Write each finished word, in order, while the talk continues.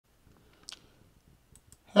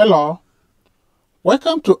Hello,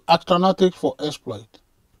 welcome to Astronautics for Exploit.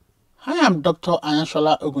 I am Dr.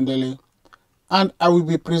 Ayanshola Ogundele and I will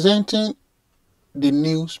be presenting the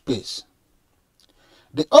new space.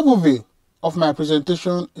 The overview of my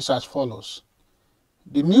presentation is as follows.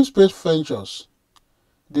 The new space ventures,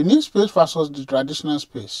 the new space versus the traditional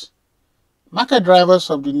space, market drivers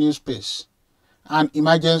of the new space, and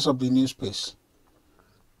emergence of the new space.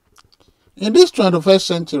 In this 21st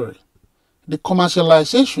century, the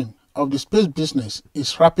commercialization of the space business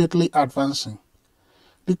is rapidly advancing.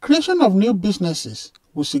 The creation of new businesses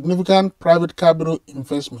with significant private capital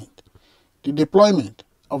investment, the deployment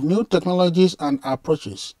of new technologies and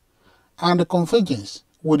approaches, and the convergence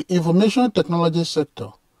with the information technology sector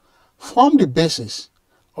form the basis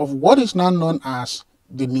of what is now known as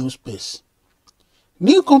the new space.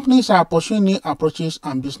 New companies are pursuing new approaches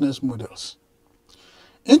and business models.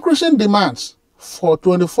 Increasing demands for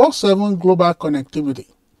 24/7 global connectivity,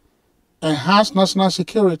 enhanced national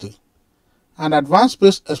security, and advanced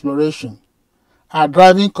space exploration are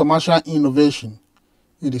driving commercial innovation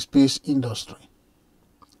in the space industry.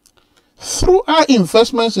 Through our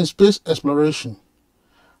investments in space exploration,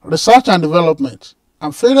 research and development,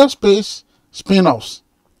 and various space spin-offs,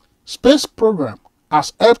 space program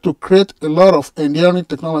has helped to create a lot of enduring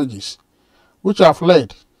technologies which have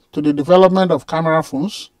led to the development of camera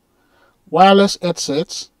phones, wireless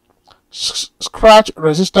headsets,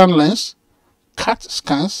 scratch-resistant lens, CAT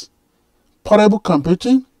scans, portable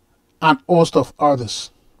computing, and a host of others.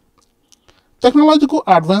 Technological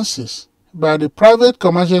advances by the private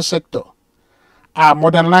commercial sector are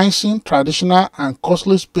modernizing traditional and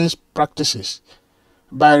costly space practices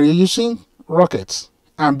by reusing rockets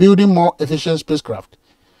and building more efficient spacecraft,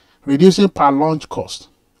 reducing per launch cost.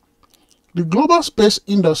 The global space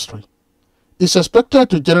industry is expected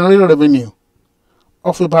to generate revenue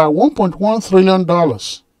of about $1.1 trillion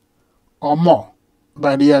or more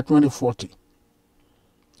by the year 2040.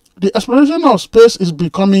 The exploration of space is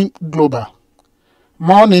becoming global.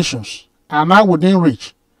 More nations are now within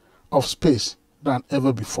reach of space than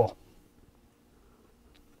ever before.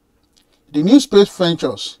 The new space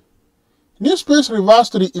ventures. New space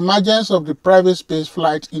refers to the emergence of the private space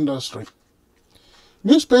flight industry.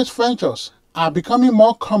 New space ventures are becoming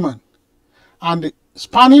more common and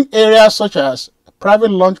spanning areas such as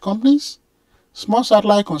private launch companies, small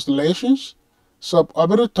satellite constellations,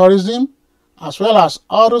 suborbital tourism, as well as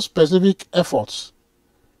other specific efforts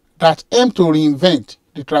that aim to reinvent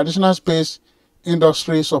the traditional space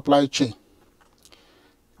industry supply chain.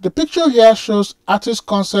 The picture here shows artist's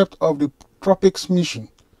concept of the Tropics mission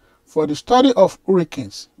for the study of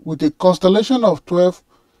hurricanes with a constellation of 12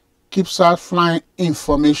 CubeSat flying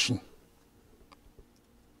information.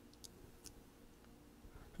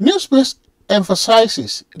 New space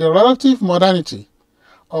emphasizes the relative modernity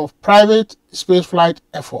of private spaceflight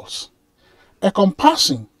efforts,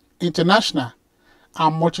 encompassing international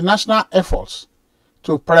and multinational efforts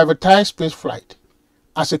to privatize spaceflight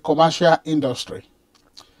as a commercial industry.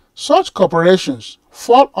 Such corporations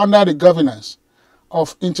fall under the governance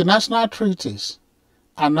of international treaties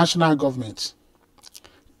and national governments.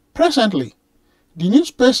 Presently, the new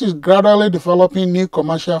space is gradually developing new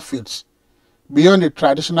commercial fields beyond the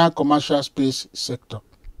traditional commercial space sector.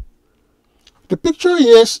 The picture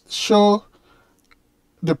here shows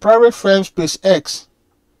the private firm SpaceX,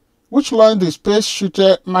 which launched the space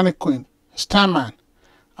shooter mannequin Starman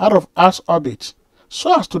out of Earth's orbit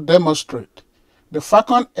so as to demonstrate the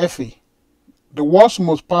Falcon Heavy, the world's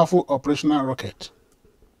most powerful operational rocket.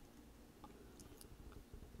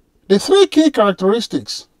 The three key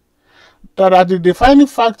characteristics that are the defining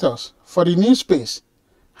factors for the new space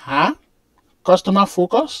are customer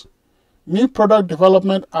focus, new product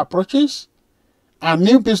development approaches, and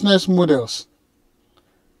new business models.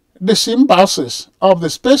 The symbiosis of the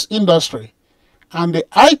space industry and the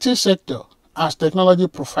IT sector as technology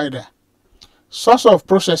provider, source of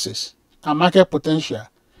processes, and market potential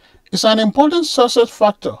is an important success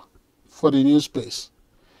factor for the new space.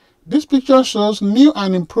 This picture shows new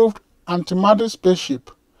and improved antimatter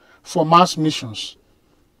spaceship for Mars missions.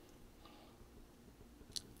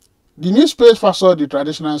 The new space versus the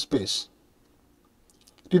traditional space.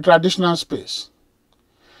 The traditional space.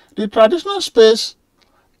 The traditional space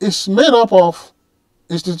is made up of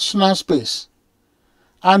institutional space,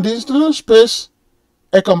 and the institutional space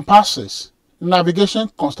encompasses navigation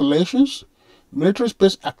constellations, military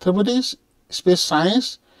space activities, space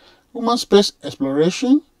science, human space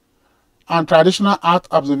exploration, and traditional Earth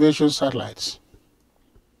observation satellites.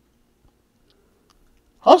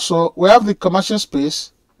 Also, we have the commercial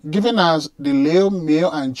space, given as the LEO, MEO,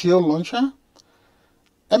 and GEO launcher,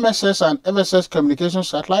 MSS and FSS communication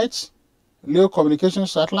satellites, LEO communication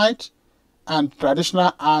satellites, and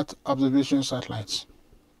traditional Earth observation satellites.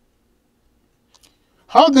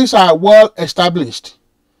 How these are well established.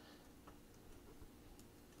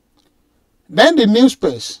 Then the new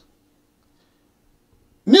space.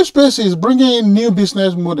 New space is bringing in new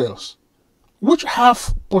business models which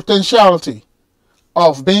have potentiality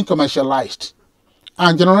of being commercialized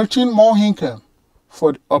and generating more income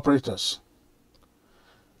for the operators.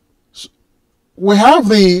 So we have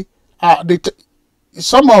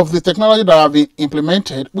some of the technology that have been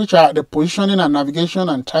implemented, which are the positioning and navigation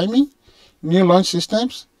and timing, new launch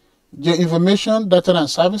systems, geoinformation, data and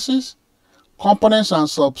services, components and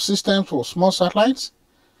subsystems for small satellites,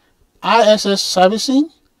 ISS servicing,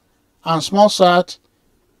 and small sat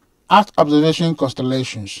Earth observation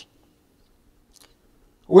constellations.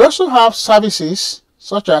 We also have services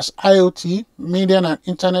such as IoT, media and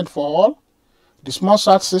internet for all, the small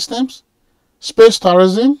sat systems, space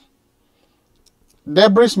tourism,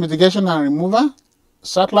 debris mitigation and removal,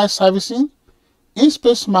 satellite servicing,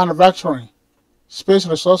 in-space manufacturing, space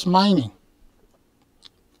resource mining.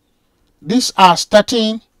 These are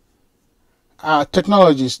starting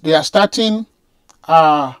technologies. They are starting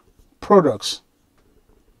products.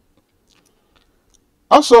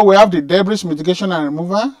 Also, we have the debris mitigation and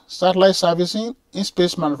removal, satellite servicing,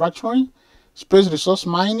 in-space manufacturing, space resource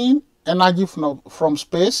mining, energy from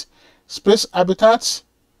space, space habitats,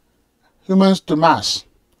 humans to Mars.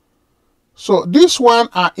 So these one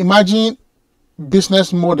are emerging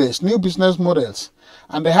business models, new business models,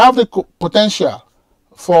 and they have the potential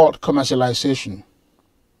for commercialization.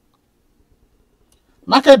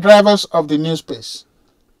 Market drivers of the new space.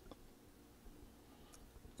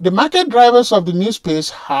 The market drivers of the new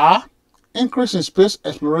space are increase in space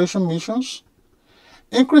exploration missions,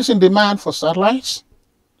 increase in demand for satellites,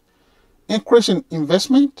 increase in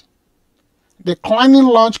investment, declining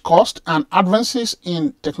launch cost and advances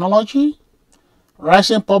in technology,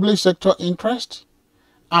 rising public sector interest,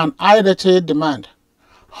 and high data demand.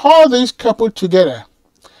 All these coupled together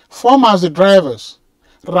form as the drivers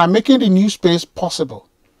that are making the new space possible.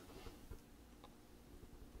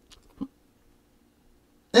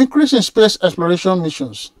 Increase in space exploration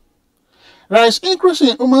missions. There is increase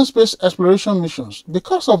in human space exploration missions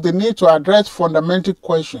because of the need to address fundamental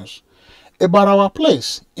questions about our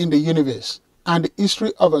place in the universe and the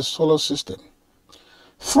history of a solar system.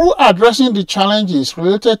 Through addressing the challenges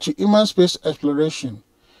related to human space exploration,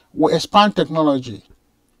 we expand technology,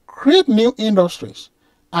 create new industries,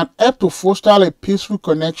 and help to foster a peaceful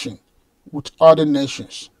connection with other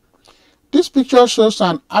nations. This picture shows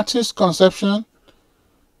an artist's conception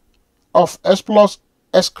of Explorer's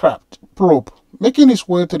spacecraft probe making its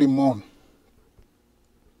way to the moon.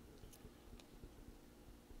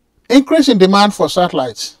 Increase in demand for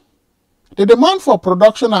satellites. The demand for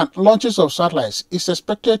production and launches of satellites is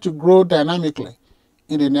expected to grow dynamically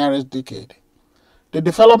in the nearest decade. The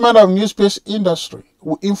development of new space industry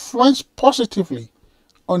will influence positively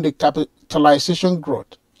on the capitalization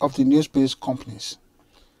growth of the new space companies.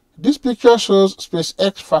 This picture shows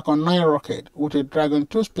SpaceX Falcon 9 rocket with a Dragon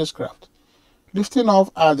 2 spacecraft lifting off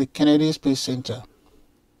at the Kennedy Space Center.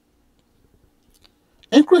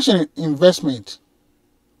 Increase in investment.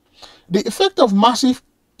 The effect of massive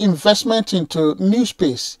investment into new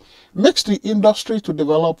space makes the industry to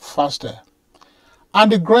develop faster,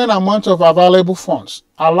 and the growing amount of available funds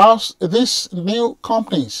allows these new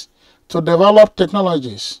companies to develop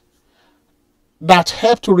technologies that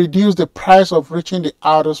help to reduce the price of reaching the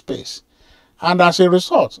outer space, and as a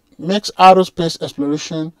result makes outer space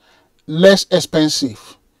exploration less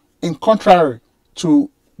expensive, in contrary to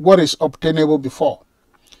what is obtainable before.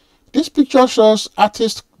 This picture shows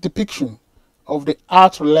artist depiction of the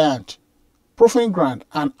Earth-reliant, proving ground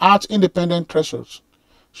and Earth-independent thresholds,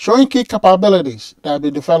 showing key capabilities that have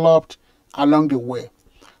been developed along the way.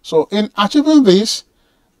 So in achieving this,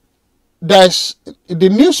 the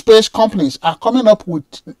new space companies are coming up with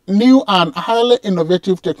new and highly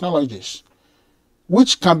innovative technologies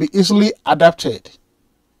which can be easily adapted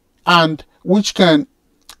and which can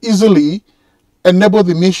easily enable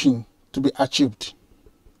the mission to be achieved.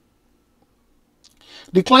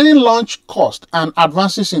 Declining launch cost and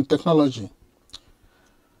advances in technology.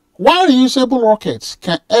 While reusable rockets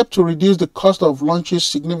can help to reduce the cost of launches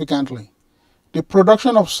significantly, the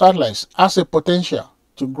production of satellites has a potential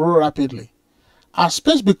to grow rapidly as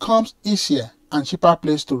space becomes easier and cheaper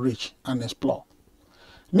place to reach and explore.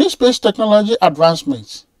 New space technology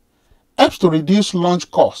advancements helps to reduce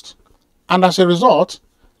launch costs, and as a result,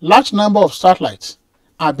 large number of satellites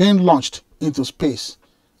are being launched into space,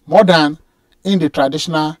 more than in the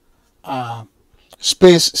traditional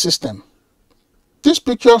Space system. This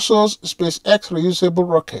picture shows SpaceX reusable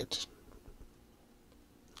rocket.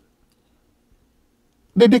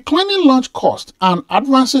 The declining launch cost and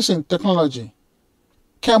advances in technology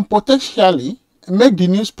can potentially make the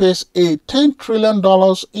new space a $10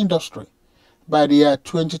 trillion industry by the year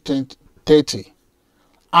 2030,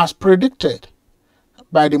 as predicted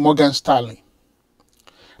by the Morgan Stanley.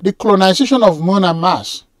 The colonization of Moon and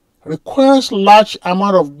Mars requires large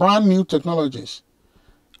amount of brand new technologies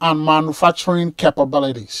and manufacturing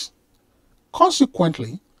capabilities.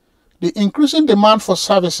 Consequently, the increasing demand for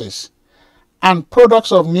services and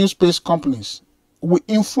products of new space companies will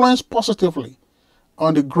influence positively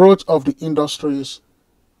on the growth of the industry's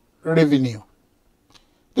revenue.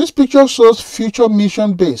 This picture shows future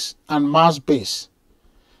mission base and Mars base,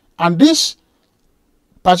 and this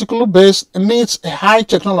particular base needs a high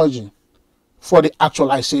technology for the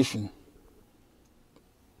actualization.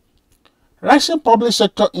 Rising public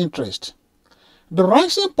sector interest. The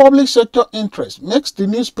rising public sector interest makes the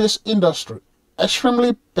new space industry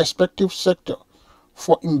extremely perspective sector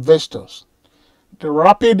for investors. The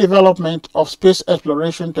rapid development of space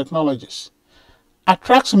exploration technologies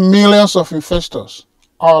attracts millions of investors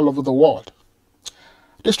all over the world.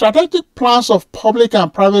 The strategic plans of public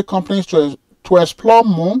and private companies to explore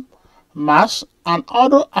Moon, Mars, and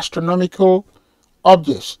other astronomical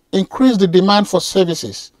objects increase the demand for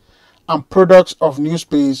services and products of new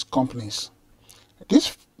space companies.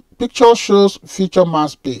 This picture shows future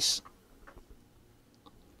Mars base.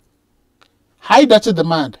 High data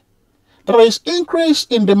demand. There is increase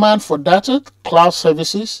in demand for data, cloud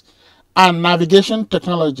services, and navigation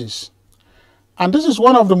technologies. And this is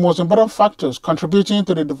one of the most important factors contributing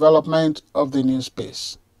to the development of the new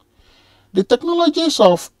space. The technologies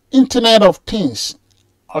of Internet of Things,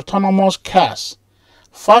 autonomous cars,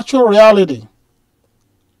 virtual reality,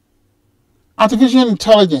 artificial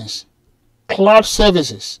intelligence, cloud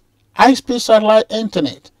services, high-speed satellite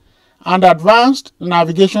internet, and advanced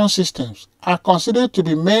navigation systems are considered to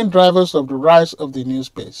be main drivers of the rise of the new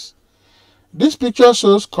space. This picture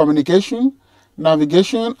shows communication,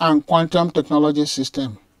 navigation, and quantum technology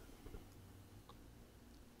system.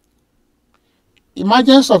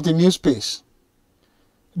 Emergence of the new space.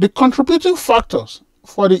 The contributing factors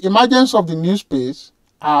for the emergence of the new space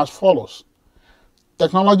are as follows: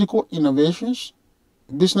 technological innovations,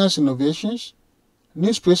 business innovations,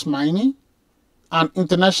 new space mining, and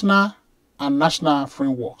international and national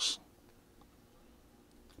frameworks.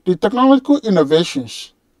 The technological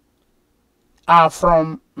innovations are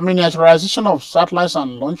from miniaturization of satellites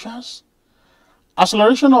and launchers,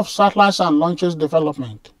 acceleration of satellites and launchers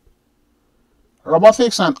development,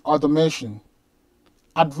 robotics and automation,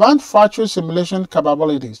 advanced factory simulation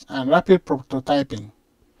capabilities and rapid prototyping,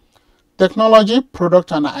 technology,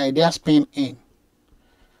 product, and idea spin-in,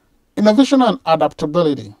 innovation and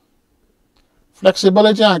adaptability,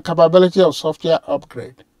 flexibility and capability of software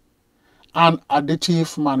upgrade, and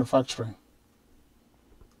additive manufacturing.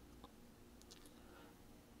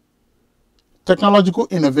 Technological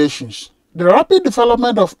innovations. The rapid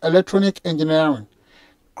development of electronic engineering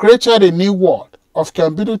created a new world of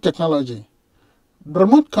computer technology,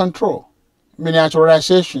 remote control,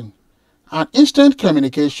 miniaturization, and instant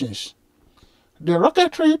communications. The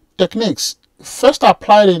rocketry techniques first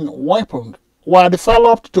applied in weapons were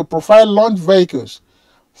developed to provide launch vehicles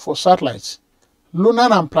for satellites,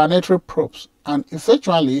 lunar and planetary probes, and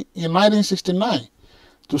eventually in 1969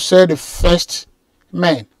 to set the first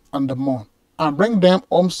men on the moon and bring them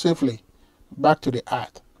home safely back to the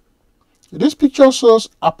Earth. This picture shows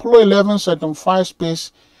Apollo 11 Saturn V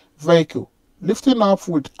space vehicle lifting off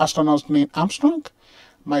with astronauts Neil Armstrong,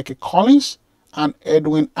 Michael Collins, and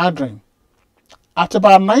Edwin Aldrin at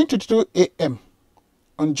about 9:22 a.m.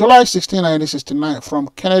 on July 16, 1969 from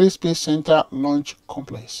Kennedy Space Center Launch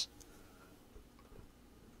Complex.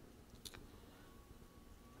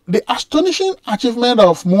 The astonishing achievement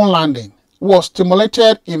of moon landing was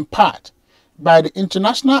stimulated in part by the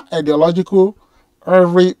international ideological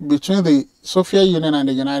rivalry between the Soviet Union and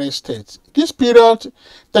the United States. This period,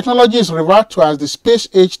 technology is referred to as the space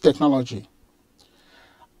age technology.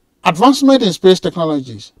 Advancement in space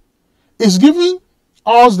technologies is giving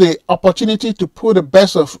us the opportunity to put the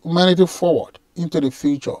best of humanity forward into the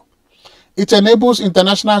future. It enables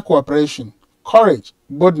international cooperation, courage,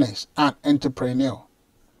 boldness, and entrepreneurship.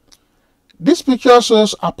 This picture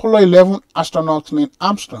shows Apollo 11 astronauts Neil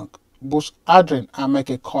Armstrong, Buzz Aldrin, and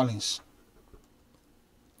Michael Collins.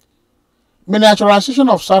 Miniaturization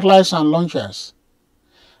of satellites and launchers.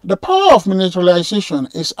 The power of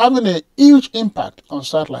miniaturization is having a huge impact on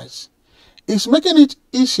satellites. It's making it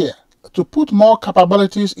easier to put more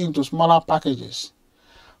capabilities into smaller packages.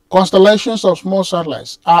 Constellations of small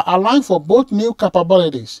satellites are aligned for both new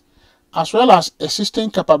capabilities as well as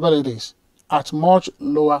existing capabilities at much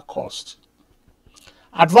lower cost.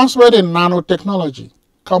 Advancement in nanotechnology,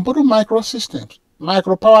 computer microsystems,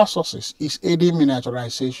 micropower sources is aiding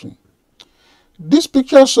miniaturization. This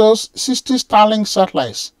picture shows 60 Starlink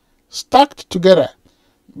satellites stacked together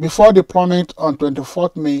before deployment on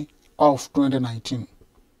 24th May of 2019.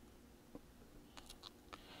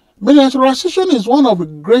 Miniaturization is one of the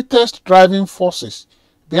greatest driving forces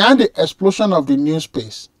behind the explosion of the new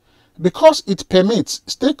space because it permits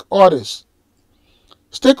stakeholders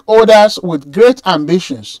with great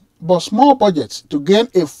ambitions but small budgets to gain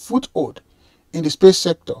a foothold in the space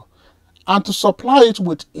sector and to supply it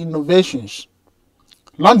with innovations.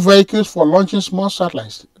 Launch vehicles for launching small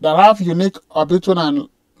satellites that have unique orbital and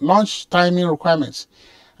launch timing requirements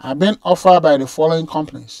are being offered by the following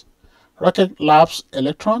companies: Rocket Labs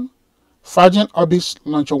Electron, Virgin Orbit's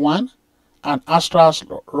Launcher 1, and Astra's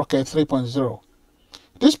Rocket 3.0.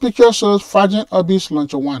 This picture shows Virgin Orbit's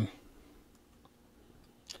Launcher 1.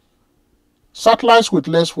 Satellites with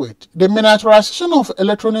less weight. The miniaturization of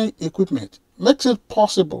electronic equipment makes it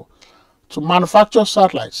possible to manufacture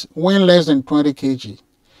satellites weighing less than 20 kg.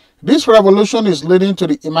 This revolution is leading to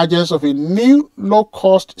the emergence of a new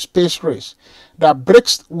low-cost space race that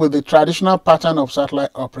breaks with the traditional pattern of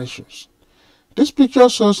satellite operations. This picture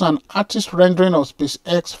shows an artist's rendering of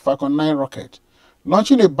SpaceX Falcon 9 rocket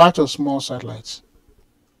launching a batch of small satellites.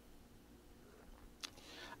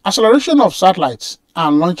 Acceleration of satellites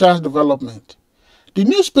and launchers development. The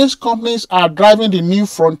new space companies are driving the new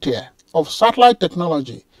frontier of satellite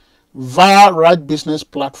technology via right business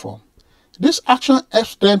platform. This action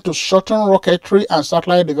helps them to shorten rocketry and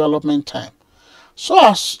satellite development time so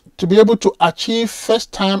as to be able to achieve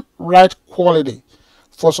first-time right quality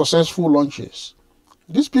for successful launches.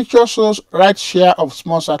 This picture shows right share of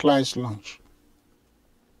small satellites launch.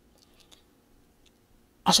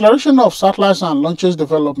 Acceleration of satellites and launches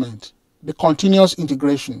development, the continuous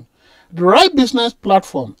integration. The right business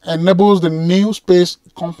platform enables the new space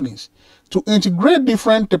companies to integrate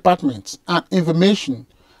different departments and information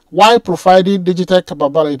while providing digital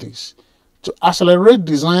capabilities to accelerate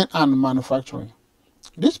design and manufacturing.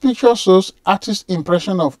 This picture shows artist's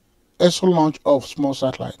impression of ESO launch of small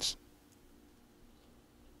satellites.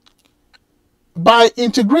 By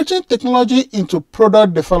integrating technology into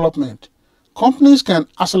product development, companies can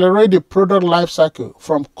accelerate the product life cycle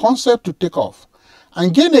from concept to takeoff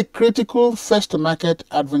and gain a critical first-to-market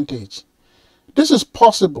advantage. This is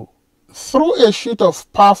possible through a suite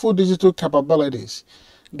of powerful digital capabilities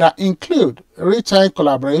that include real-time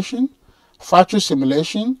collaboration, virtual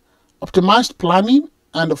simulation, optimized planning,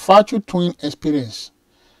 and the virtual twin experience.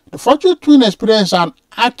 The virtual twin experience is an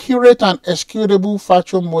accurate and executable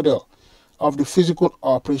virtual model of the physical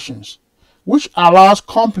operations, which allows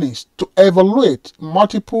companies to evaluate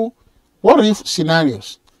multiple what-if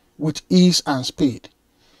scenarios with ease and speed.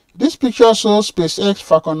 This picture shows SpaceX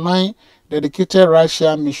Falcon 9 dedicated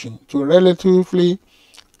ride-share mission to a relatively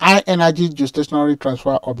high-energy geostationary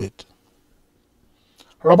transfer orbit.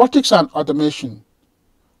 Robotics and automation.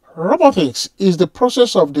 Robotics is the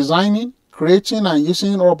process of designing, creating, and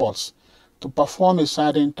using robots to perform a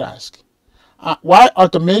certain task, while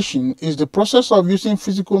automation is the process of using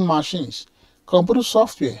physical machines, computer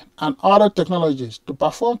software, and other technologies to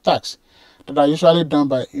perform tasks that are usually done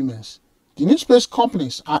by humans. The new space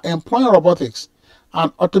companies are employing robotics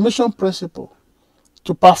and automation principles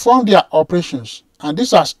to perform their operations, and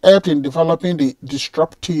this has helped in developing the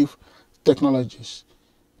disruptive technologies.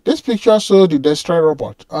 This picture shows the destroyer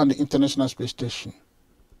robot on the International Space Station.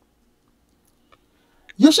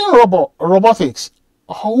 Using robotics,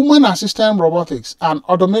 human-assisted robotics, and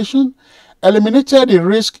automation eliminated the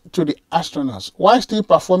risk to the astronauts while still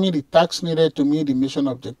performing the tasks needed to meet the mission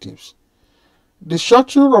objectives. The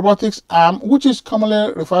shuttle robotics arm, which is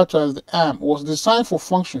commonly referred to as the arm, was designed for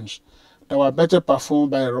functions that were better performed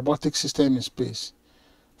by a robotic system in space.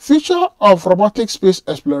 Future of robotic space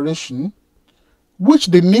exploration, which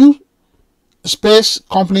the new space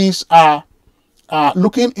companies are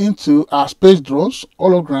looking into, are space drones,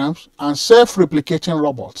 holograms, and self-replicating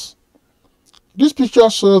robots. This picture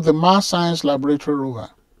shows the Mars Science Laboratory rover.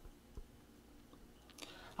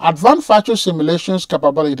 Advanced virtual simulations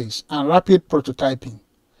capabilities and rapid prototyping.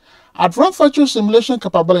 Advanced virtual simulation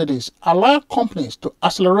capabilities allow companies to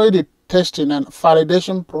accelerate the testing and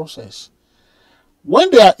validation process. When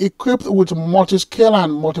they are equipped with multi-scale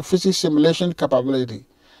and multi-physics simulation capability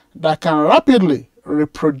that can rapidly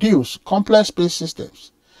reproduce complex space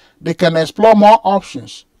systems, They can explore more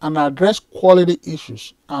options and address quality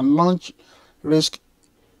issues and launch risk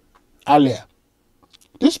earlier.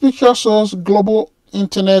 This picture shows global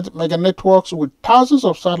internet mega networks with thousands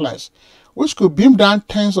of satellites which could beam down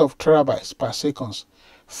tens of terabytes per second,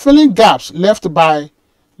 filling gaps left by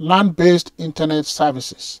land-based internet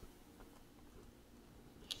services.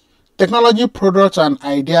 Technology products and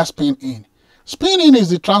idea spin-in. Spin-in is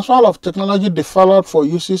the transfer of technology developed for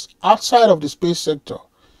uses outside of the space sector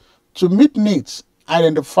to meet needs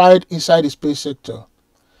identified inside the space sector.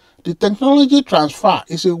 The technology transfer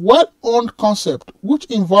is a well-owned concept which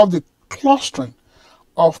involves the clustering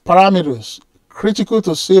of parameters critical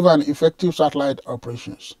to safe and effective satellite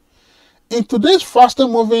operations. In today's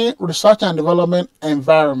faster-moving research and development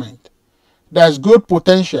environment, there is good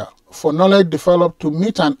potential for knowledge developed to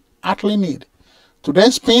meet an earthly need to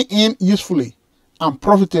then spin in usefully and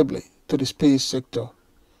profitably to the space sector.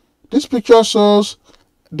 This picture shows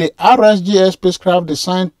the RSGS spacecraft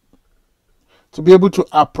designed to be able to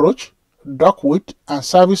approach, dock with, and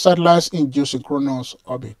service satellites in geosynchronous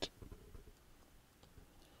orbit.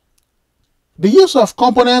 The use of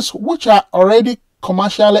components which are already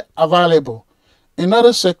commercially available in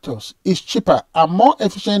other sectors is cheaper and more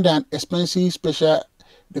efficient than expensive special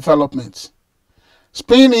developments.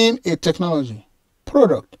 Spinning a technology,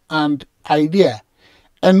 product, and idea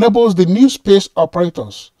enables the new space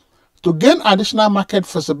operators to gain additional market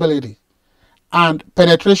feasibility and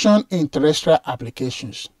penetration in terrestrial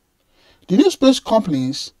applications. The new space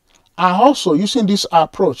companies are also using this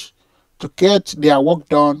approach to get their work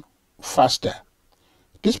done faster.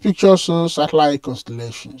 This picture shows satellite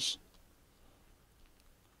constellations.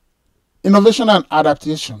 Innovation and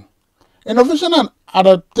adaptation. Innovation and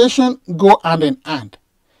adaptation go hand in hand.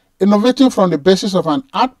 Innovating from the basis of an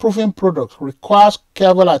earth-proofing product requires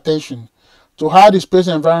careful attention to how the space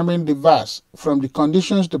environment differs from the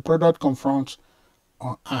conditions the product confronts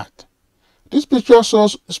on Earth. This picture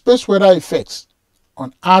shows space weather effects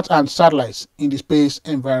on Earth and satellites in the space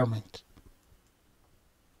environment.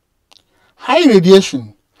 High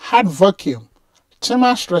radiation, hard vacuum,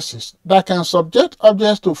 thermal stresses that can subject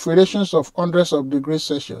objects to variations of hundreds of degrees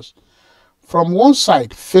Celsius from one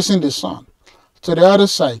side facing the sun to the other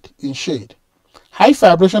side in shade. High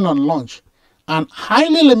vibration on launch and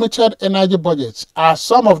highly limited energy budgets are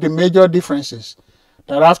some of the major differences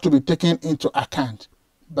that have to be taken into account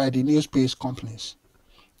by the new space companies.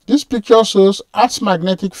 This picture shows Earth's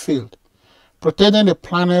magnetic field protecting the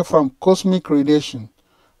planet from cosmic radiation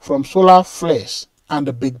from solar flares and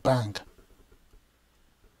the Big Bang.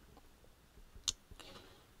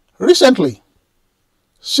 Recently,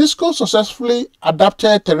 Cisco successfully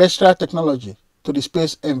adapted terrestrial technology to the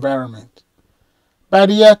space environment. By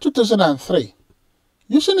the year 2003,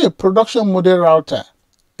 using a production model router,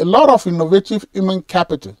 a lot of innovative human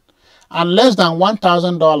capital, and less than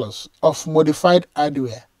 $1,000 of modified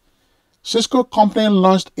hardware, Cisco company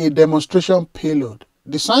launched a demonstration payload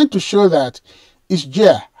designed to show that its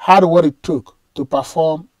gear had what it took to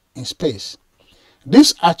perform in space.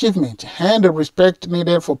 This achievement earned the respect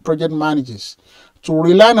needed for project managers to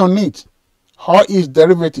rely on it or its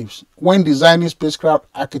derivatives when designing spacecraft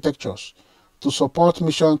architectures to support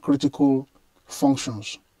mission-critical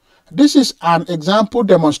functions. This is an example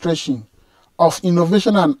demonstration of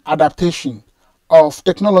innovation and adaptation of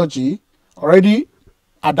technology already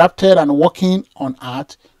adapted and working on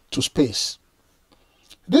Earth to space.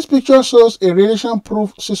 This picture shows a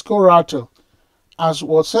radiation-proof Cisco router as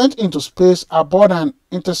was sent into space aboard an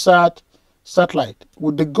Intelsat satellite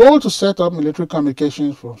with the goal to set up military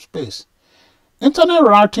communications from space. Internet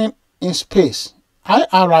routing in space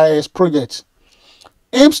 (IRIS) project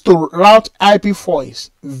aims to route IP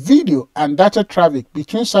voice, video, and data traffic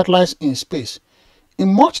between satellites in space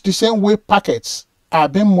in much the same way packets are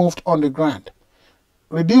being moved on the ground,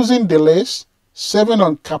 reducing delays, saving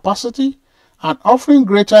on capacity, and offering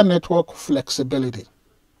greater network flexibility.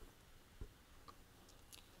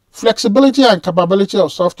 Flexibility and capability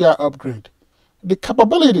of software upgrade. The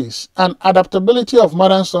capabilities and adaptability of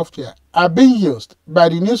modern software are being used by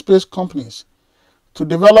the new space companies to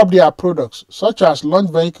develop their products such as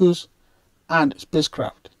launch vehicles and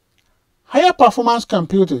spacecraft. Higher performance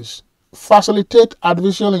computers facilitate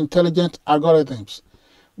artificial intelligence algorithms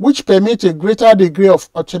which permit a greater degree of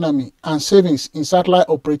autonomy and savings in satellite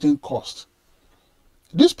operating costs.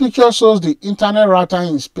 This picture shows the internet router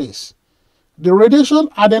in space. The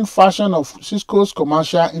radiation-hardened version of Cisco's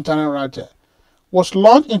commercial internet router was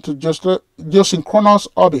launched into geosynchronous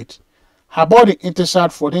orbit aboard the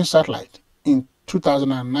Intelsat 14 satellite in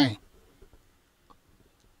 2009.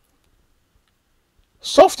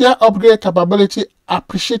 Software upgrade capability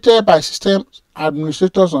appreciated by system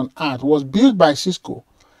administrators on Earth was built by Cisco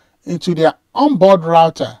into their onboard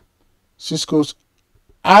router, Cisco's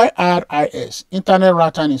IRIS, Internet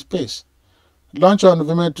Router in Space, launched on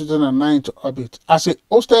November 2009 to orbit as a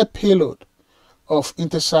hosted payload of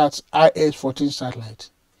Intelsat's IH-14 satellite.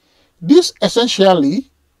 This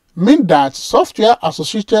essentially meant that software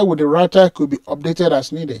associated with the router could be updated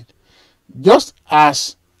as needed, just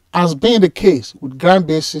as has been the case with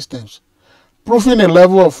ground-based systems, proving a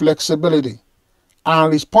level of flexibility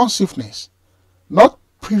and responsiveness not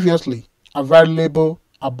previously available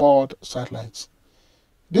aboard satellites.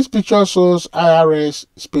 This picture shows IRS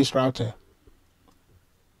space router.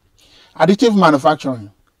 Additive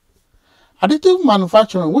manufacturing. Additive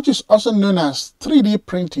manufacturing, which is also known as 3D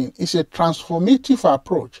printing, is a transformative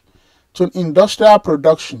approach to industrial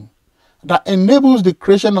production that enables the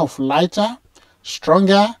creation of lighter,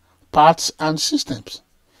 stronger parts and systems.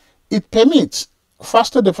 It permits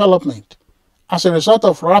faster development as a result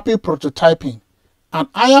of rapid prototyping and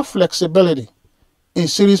higher flexibility in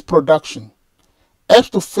series production, helps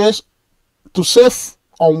to save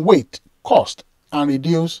on weight, cost, and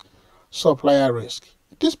reduce supplier risk.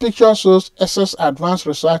 This picture shows SS Advanced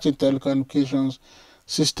Research in Telecommunications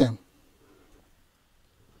System.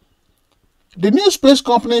 The new space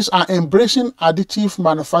companies are embracing additive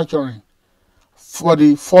manufacturing for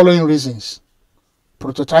the following reasons: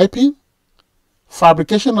 prototyping,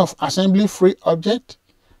 fabrication of assembly-free objects,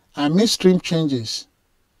 and midstream changes.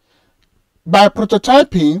 By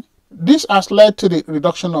prototyping, this has led to the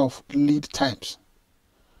reduction of lead times.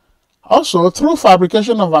 Also, through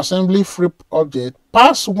fabrication of assembly-free objects,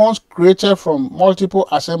 parts once created from multiple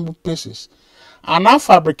assembly pieces are now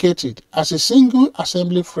fabricated as a single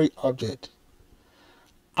assembly-free object.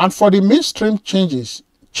 And for the midstream changes,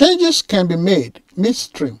 changes can be made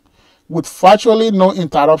midstream with virtually no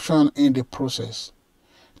interruption in the process.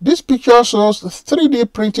 This picture shows the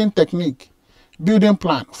 3D printing technique building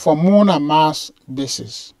plan for Moon and Mars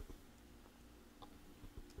bases.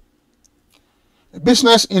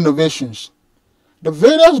 Business innovations. The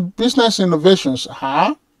various business innovations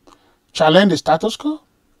are challenge the status quo,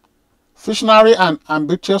 visionary and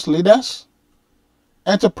ambitious leaders,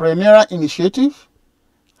 entrepreneurial initiative,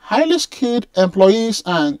 highly skilled employees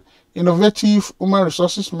and innovative human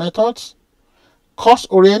resources methods,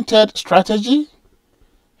 cost-oriented strategy,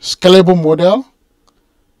 scalable model,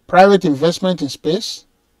 private investment in space,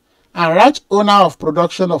 and right owner of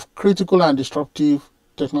production of critical and disruptive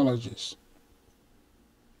technologies.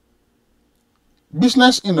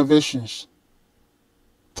 Business innovations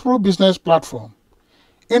through business platform.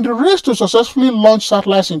 In the race to successfully launch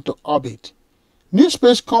satellites into orbit, new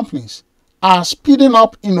space companies are speeding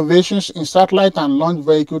up innovations in satellite and launch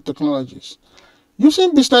vehicle technologies,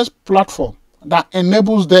 using business platform that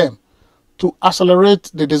enables them to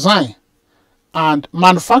accelerate the design and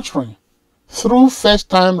manufacturing through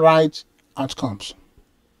first-time right outcomes.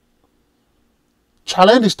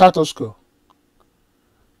 Challenge the status quo.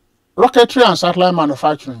 Rocketry and satellite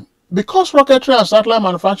manufacturing. Because rocketry and satellite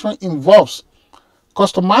manufacturing involves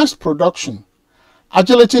customized production,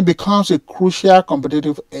 agility becomes a crucial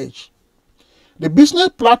competitive edge. The business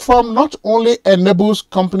platform not only enables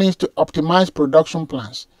companies to optimize production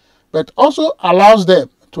plans, but also allows them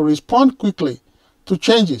to respond quickly to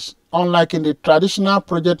changes, unlike in the traditional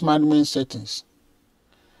project management settings.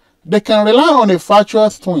 They can rely on a virtual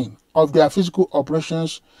twin of their physical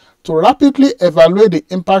operations to rapidly evaluate the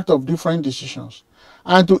impact of different decisions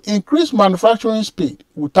and to increase manufacturing speed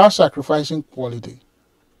without sacrificing quality.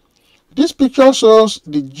 This picture shows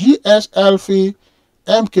the GSLV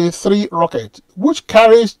Mk3 rocket, which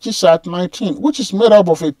carries GSAT-19, which is made up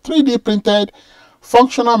of a 3D printed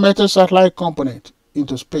functional metal satellite component,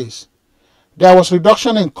 into space. There was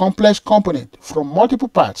reduction in complex component from multiple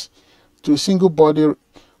parts to a single body,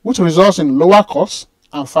 which results in lower costs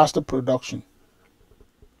and faster production.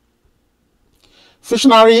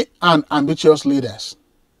 Visionary and ambitious leaders.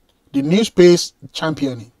 The new space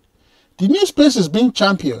championing. The new space is being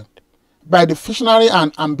championed by the visionary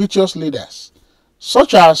and ambitious leaders,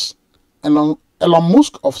 such as Elon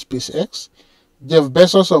Musk of SpaceX, Jeff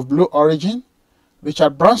Bezos of Blue Origin,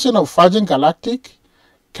 Richard Branson of Virgin Galactic,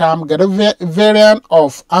 Cam Gadavarian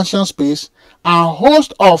of Ancient Space, and a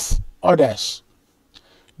host of others.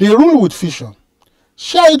 They rule with vision,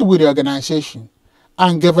 share it with the organization,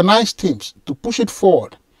 and galvanize teams to push it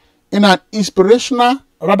forward in an inspirational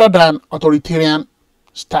rather than authoritarian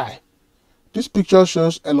style. This picture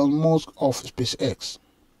shows Elon Musk of SpaceX.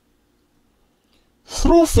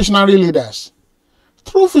 Through visionary leaders.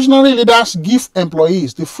 Through visionary leaders give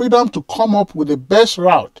employees the freedom to come up with the best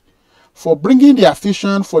route for bringing their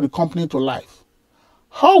vision for the company to life.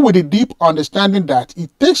 all with the deep understanding that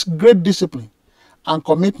it takes great discipline and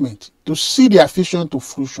commitment to see their vision to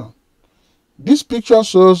fruition. This picture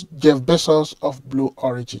shows Jeff Bezos of Blue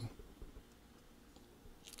Origin.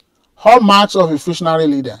 Hallmarks of a visionary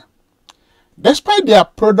leader. Despite their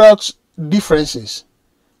products' differences,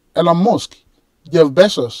 Elon Musk, Jeff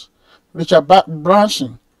Bezos, Richard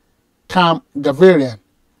Branson, Cam Gavarian,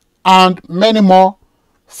 and many more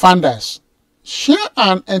founders share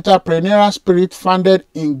an entrepreneurial spirit founded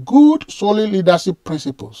in good, solid leadership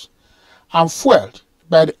principles and fueled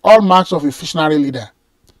by the hallmarks of a visionary leader: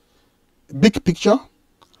 big picture,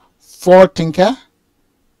 forward thinker,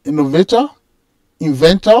 innovator,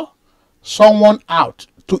 inventor, someone out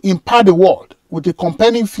to impact the world with a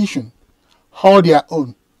compelling vision, all their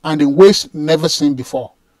own and in ways never seen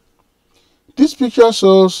before. This picture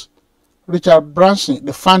shows Richard Branson,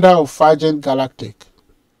 the founder of Virgin Galactic.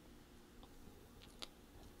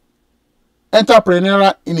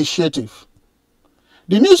 Entrepreneurial initiative.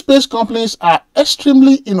 The new space companies are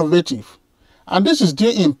extremely innovative, and this is due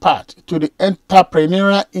in part to the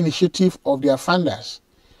entrepreneurial initiative of their founders.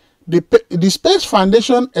 The Space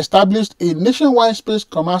Foundation established a nationwide space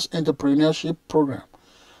commerce entrepreneurship program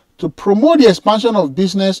to promote the expansion of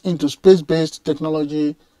business into space-based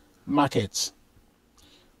technology markets.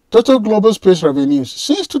 Total global space revenues.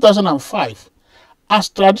 Since 2005, as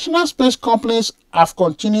traditional space companies have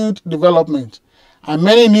continued development and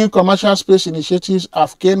many new commercial space initiatives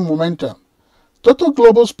have gained momentum, total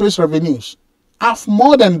global space revenues have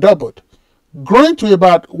more than doubled, growing to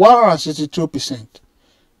about 162%.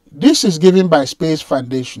 This is given by Space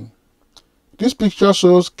Foundation. This picture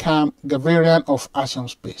shows Cam Gavarian of Axiom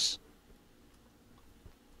Space.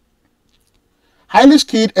 Highly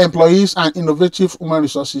skilled employees and innovative human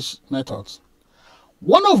resources methods.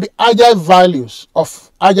 One of the Agile values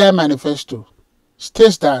of Agile Manifesto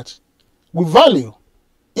states that we value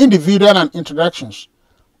individual and interactions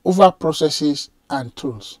over processes and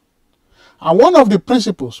tools. And one of the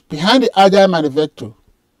principles behind the Agile Manifesto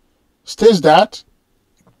states that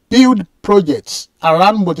build projects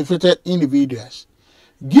around motivated individuals,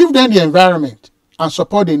 give them the environment and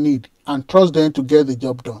support they need, and trust them to get the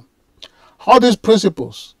job done. All these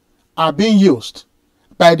principles are being used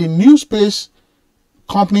by the new space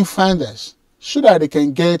company founders so that they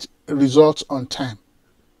can get results on time.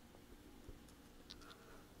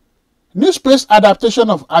 New space adaptation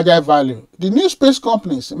of Agile value. The new space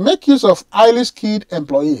companies make use of highly skilled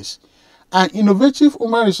employees and innovative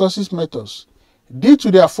human resources methods due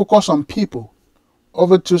to their focus on people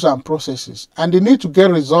over tools and processes, and they need to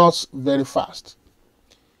get results very fast.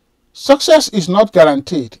 Success is not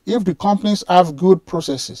guaranteed if the companies have good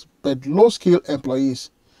processes but low-skilled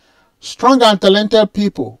employees. Strong and talented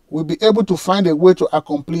people will be able to find a way to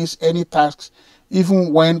accomplish any tasks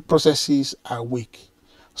even when processes are weak.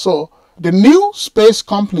 So the new space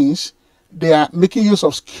companies, they are making use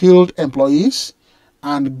of skilled employees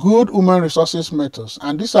and good human resources methods,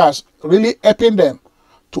 and this has really helping them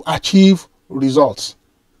to achieve results.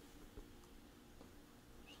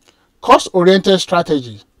 Cost-oriented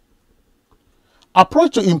strategy.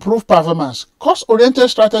 Approach to improve performance. Cost-oriented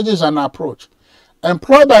strategy is an approach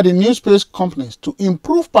employed by the new space companies to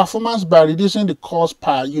improve performance by reducing the cost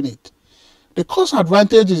per unit. The cost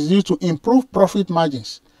advantage is used to improve profit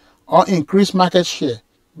margins or increase market share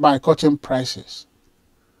by cutting prices.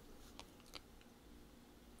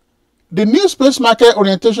 The new space market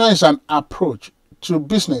orientation is an approach to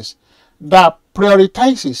business that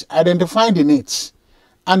prioritizes identifying the needs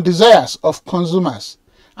and desires of consumers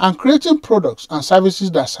and creating products and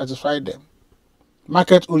services that satisfy them.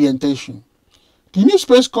 Market orientation. The new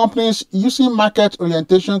space companies using market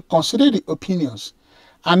orientation consider the opinions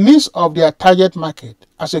and needs of their target market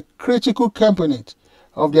as a critical component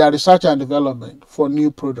of their research and development for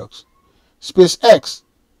new products. SpaceX,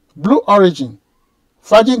 Blue Origin,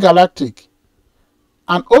 Virgin Galactic,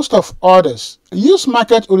 and a host of others use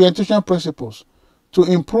market orientation principles to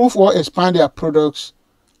improve or expand their products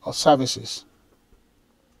or services.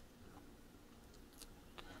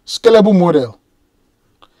 Scalable model.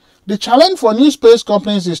 The challenge for new space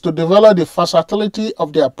companies is to develop the versatility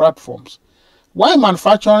of their platforms while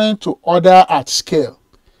manufacturing to order at scale.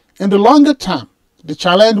 In the longer term, the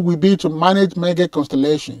challenge will be to manage mega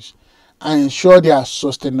constellations and ensure their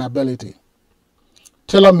sustainability.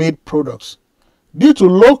 Tailor-made products. Due to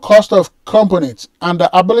low cost of components and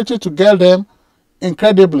the ability to get them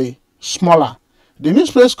incredibly smaller, the new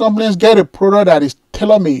space companies get a product that is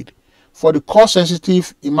tailor-made for the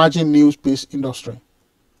cost-sensitive emerging new space industry.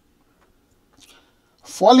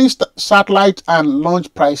 Falling satellite and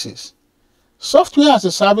launch prices. Software as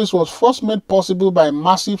a service was first made possible by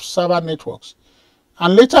massive server networks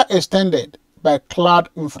and later extended by cloud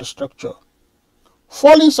infrastructure.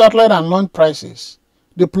 Falling satellite and launch prices,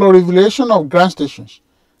 the proliferation of ground stations,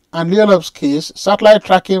 and Leonard's case, satellite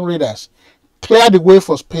tracking radars cleared the way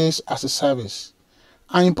for space as a service.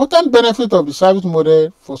 An important benefit of the service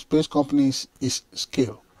model for space companies is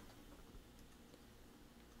scale.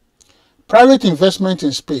 Private investment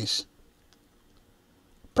in space.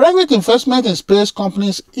 Private investment in space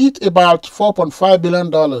companies hit about $4.5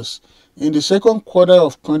 billion in the second quarter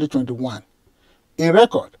of 2021, a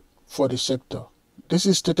record for the sector. This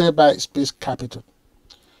is stated by Space Capital.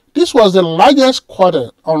 This was the largest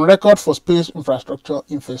quarter on record for space infrastructure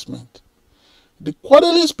investment. The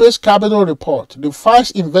quarterly Space Capital report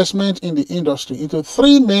divides investment in the industry into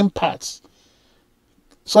three main parts,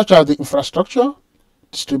 such as the infrastructure,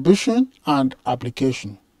 distribution, and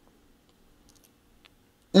application.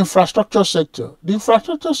 Infrastructure sector. The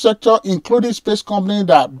infrastructure sector, including space companies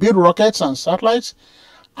that build rockets and satellites,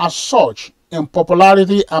 has surged in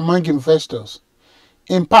popularity among investors,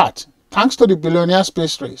 in part thanks to the billionaire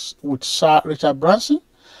space race with Sir Richard Branson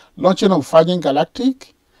launching on Virgin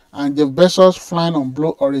Galactic and Jeff Bezos flying on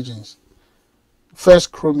Blue Origin's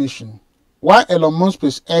first crew mission, while Elon Musk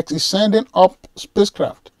SpaceX is sending up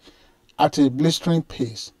spacecraft at a blistering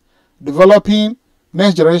pace, developing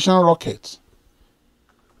next-generation rockets.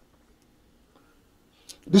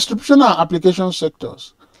 Distribution and application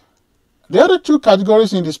sectors. The other two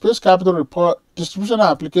categories in the Space Capital report, distribution and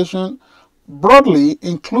application, broadly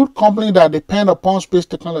include companies that depend upon space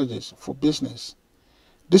technologies for business.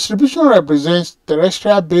 Distribution represents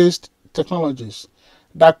terrestrial-based technologies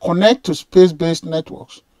that connect to space-based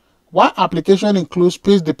networks, while application includes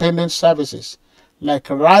space-dependent services like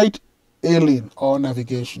ride-hailing or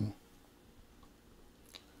navigation.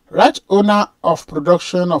 Right owner of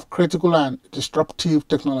production of critical and disruptive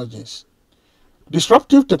technologies.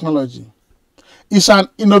 Disruptive technology is an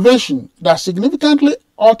innovation that significantly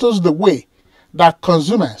alters the way that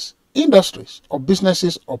consumers, industries, or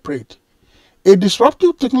businesses operate. A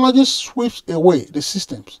disruptive technology sweeps away the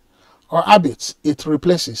systems or habits it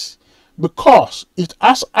replaces because it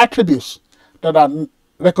has attributes that are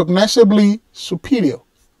recognizably superior.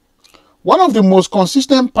 One of the most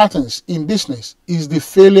consistent patterns in business is the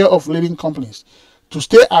failure of leading companies to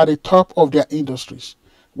stay at the top of their industries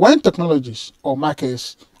when technologies or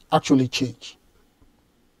markets actually change.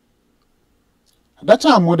 Data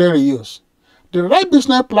and model reuse. The right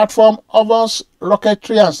business platform offers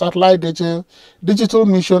rocketry and satellite digital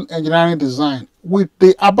mission engineering design with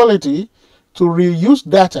the ability to reuse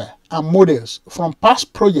data and models from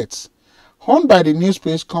past projects owned by the new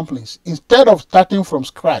space companies instead of starting from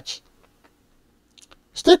scratch.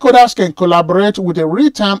 Stakeholders can collaborate with a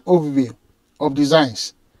real-time overview of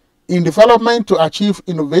designs in development to achieve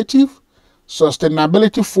innovative,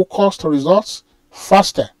 sustainability-focused results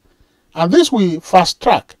faster, and this will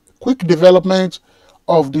fast-track quick development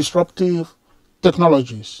of disruptive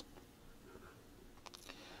technologies.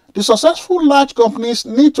 The successful large companies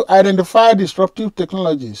need to identify disruptive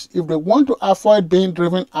technologies if they want to avoid being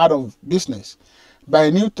driven out of business by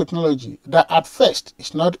a new technology that at first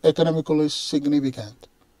is not economically significant.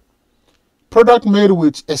 Product made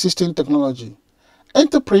with existing technology.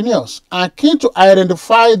 Entrepreneurs are keen to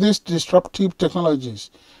identify these disruptive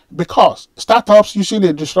technologies because startups using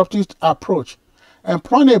a disruptive approach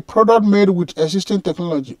employing a product made with existing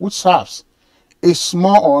technology which serves a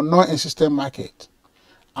small or non-existent market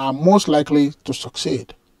are most likely to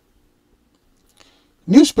succeed.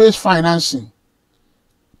 New space financing.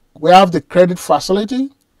 We have the credit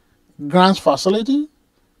facility, grants facility,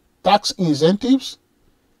 tax incentives,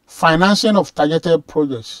 financing of targeted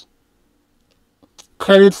projects.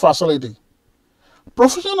 Credit facility.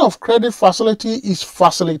 Provision of credit facility is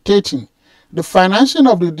facilitating the financing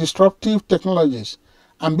of the disruptive technologies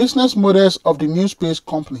and business models of the new space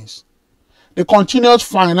companies. The continuous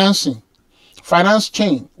finance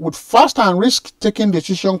chain with fast and risk-taking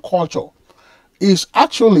decision culture is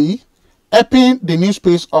actually helping the new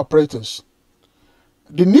space operators.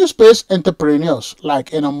 The new space entrepreneurs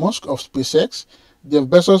like Elon Musk of SpaceX, Jeff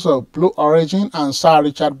Bezos of Blue Origin, and Sir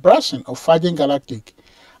Richard Branson of Virgin Galactic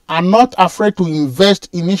are not afraid to invest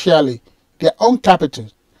initially their own capital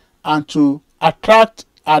and to attract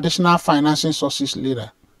additional financing sources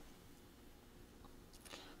later.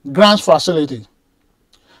 Grants facility.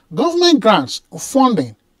 Government grants,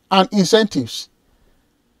 funding, and incentives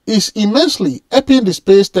is immensely helping the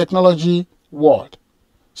space technology world.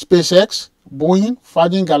 SpaceX, Boeing,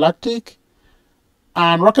 Virgin Galactic,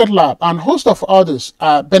 and Rocket Lab, and a host of others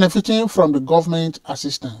are benefiting from the government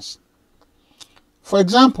assistance. For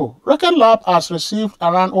example, Rocket Lab has received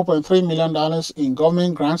around $1.3 million in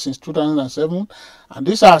government grants since 2007, and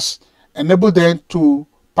this has enabled them to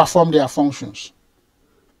perform their functions.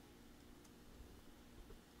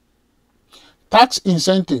 Tax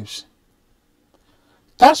incentives.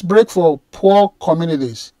 Tax break for poor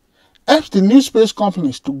communities helps the new space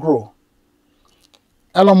companies to grow.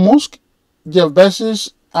 Elon Musk, Jeff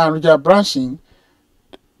Bezos, and Richard Branson,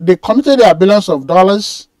 they committed their billions of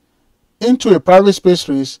dollars into a private space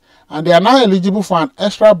race, and they are now eligible for an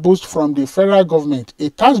extra boost from the federal government,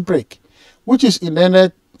 a tax break, which is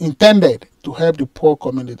intended to help the poor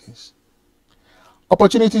communities.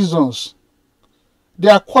 Opportunity zones.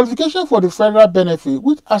 Their qualification for the federal benefit,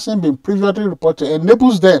 which hasn't been previously reported,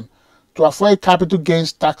 enables them to avoid capital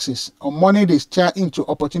gains taxes on money they steer into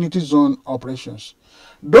opportunity zone operations.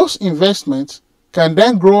 Those investments can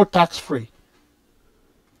then grow tax-free.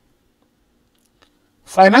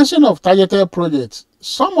 Financing of targeted projects.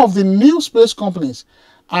 Some of the new space companies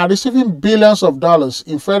are receiving billions of dollars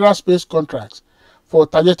in federal space contracts for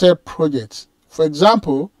targeted projects. For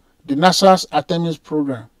example, the NASA's Artemis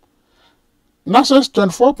program. NASA's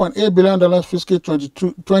 $24.8 billion fiscal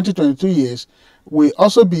 2022 years will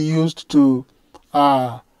also be used to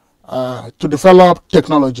develop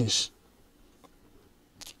technologies.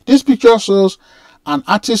 This picture shows an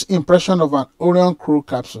artist's impression of an Orion crew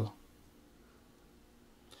capsule.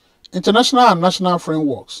 International and national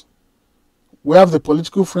frameworks. We have the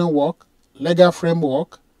political framework, legal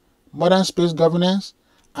framework, modern space governance,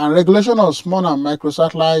 and regulation of small and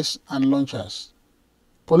microsatellites and launchers.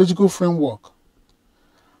 Political framework.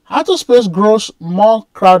 Outer space grows more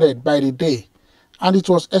crowded by the day, and it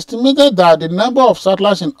was estimated that the number of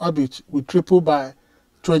satellites in orbit will triple by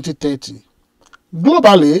 2030.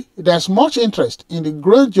 Globally, there is much interest in the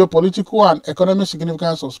growing geopolitical and economic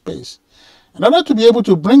significance of space. In order to be able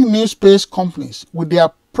to bring new space companies with their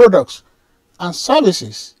products and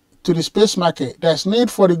services to the space market, there is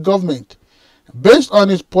need for the government, based on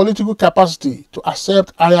its political capacity, to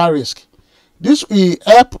accept higher risk. This will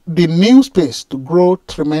help the new space to grow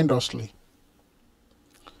tremendously.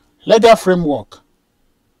 Legal framework.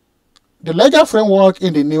 The legal framework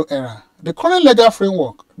in the new era. The current legal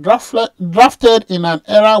framework, drafted in an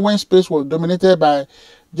era when space was dominated by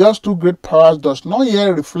just two great powers, does not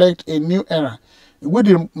yet reflect a new era in which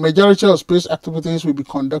the majority of space activities will be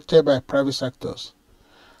conducted by private sectors.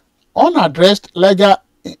 Unaddressed legal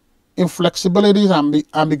inflexibilities and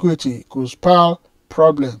ambiguity could spell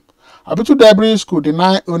problems. Habitual debris could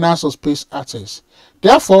deny owners of space access.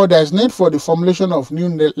 Therefore, there is need for the formulation of new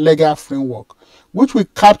legal framework, which will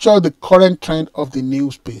capture the current trend of the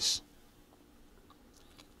new space.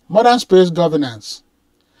 Modern space governance.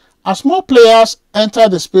 As more players enter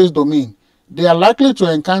the space domain, they are likely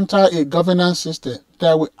to encounter a governance system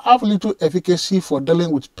that will have little efficacy for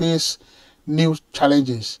dealing with space new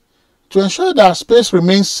challenges. To ensure that space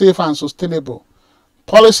remains safe and sustainable,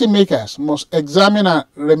 policymakers must examine and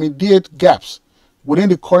remediate gaps within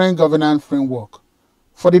the current governance framework.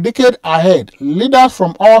 For the decade ahead, leaders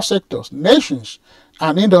from all sectors, nations,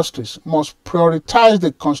 and industries must prioritize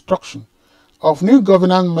the construction of new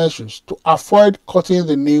governance measures to avoid cutting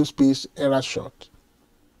the new space era short.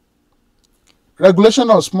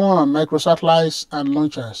 Regulation of small and microsatellites and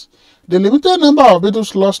launchers. The limited number of orbital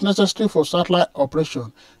slots necessary for satellite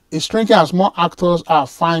operation is shrinking as more actors are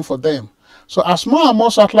vying for them. So as more and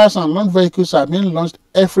more satellites and launch vehicles are being launched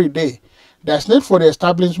every day, there is need for the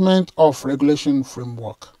establishment of regulation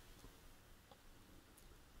framework.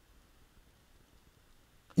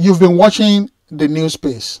 You've been watching The New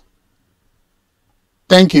Space.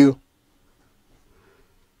 Thank you.